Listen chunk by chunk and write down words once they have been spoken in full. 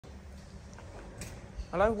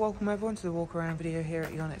Hello, welcome everyone to the walk around video here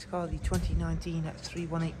at YE19KKU, the 2019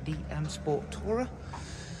 318DM Sport Tourer.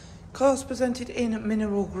 Car's presented in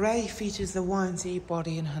mineral grey, features the YE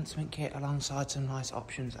body enhancement kit alongside some nice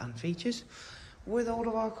options and features. With all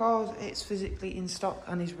of our cars, it's physically in stock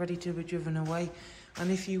and is ready to be driven away.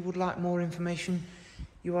 And if you would like more information,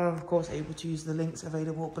 you are of course able to use the links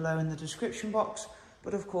available below in the description box.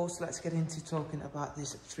 But of course, let's get into talking about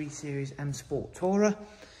this 3 Series M Sport Tourer.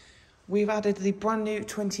 We've added the brand new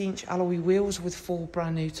 20-inch alloy wheels with 4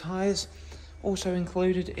 brand new tyres. Also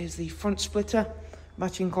included is the front splitter,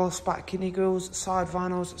 matching gloss back kidney grills, side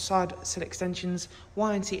vinyls, side sill extensions,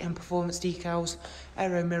 YE performance decals,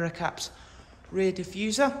 aero mirror caps, rear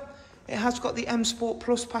diffuser. It has got the M Sport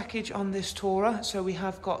Plus package on this Tourer, so we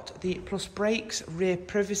have got the Plus brakes, rear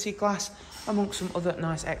privacy glass, amongst some other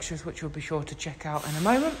nice extras which we'll be sure to check out in a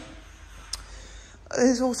moment.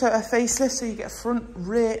 There's also a facelift, so you get front,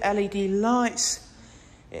 rear LED lights.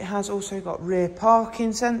 It has also got rear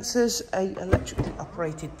parking sensors, a electrically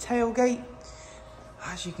operated tailgate.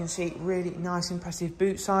 As you can see, really nice, impressive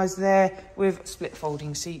boot size there with split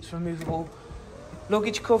folding seats, removable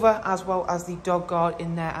luggage cover, as well as the dog guard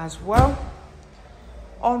in there as well.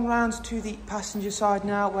 On round to the passenger side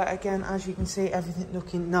now, where again, as you can see, everything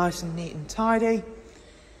looking nice and neat and tidy.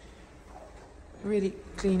 Really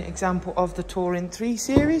clean example of the Touring 3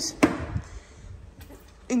 Series.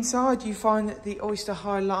 Inside you find the Oyster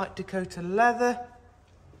Highlight Dakota leather.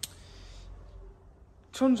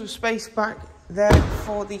 Tons of space back there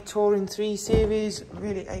for the Touring 3 Series.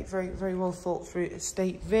 Really a very well thought through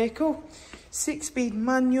estate vehicle. 6-speed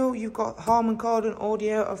manual. You've got Harman Kardon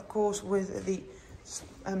audio, of course, with the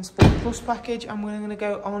Sport Plus package. And we're going to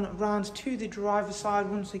go on round to the driver's side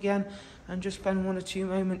once again and just spend 1 or 2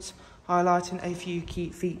 moments highlighting a few key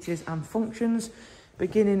features and functions,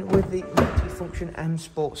 beginning with the multi-function M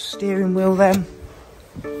Sport steering wheel then.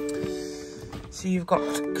 So you've got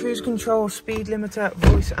cruise control, speed limiter,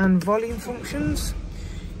 voice and volume functions.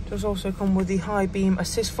 It does also come with the high beam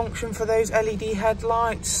assist function for those LED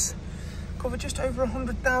headlights. Covered just over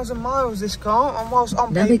 100,000 miles this car, and whilst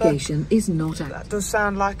on navigation paper, is not active. That does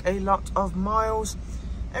sound like a lot of miles.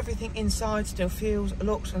 Everything inside still feels,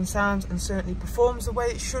 looks and sounds and certainly performs the way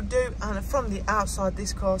it should do, and from the outside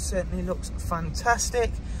this car certainly looks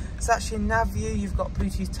fantastic. It's actually nav view. You've got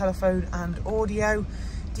Bluetooth telephone and audio,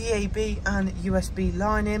 DAB and USB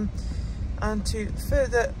line in. And to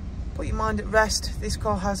further put your mind at rest, this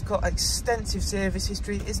car has got extensive service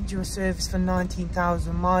history. It isn't due a service for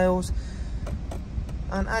 19,000 miles.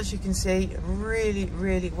 And as you can see,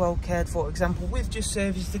 really well cared for. For example, we've just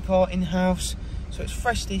serviced the car in-house, so it's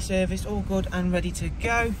freshly serviced, all good and ready to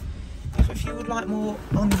go. So if you would like more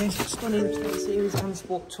on this stunning 3 Series M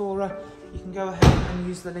Sport Tourer, you can go ahead and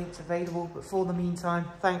use the links available. But for the meantime,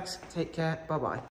 thanks, take care, bye bye.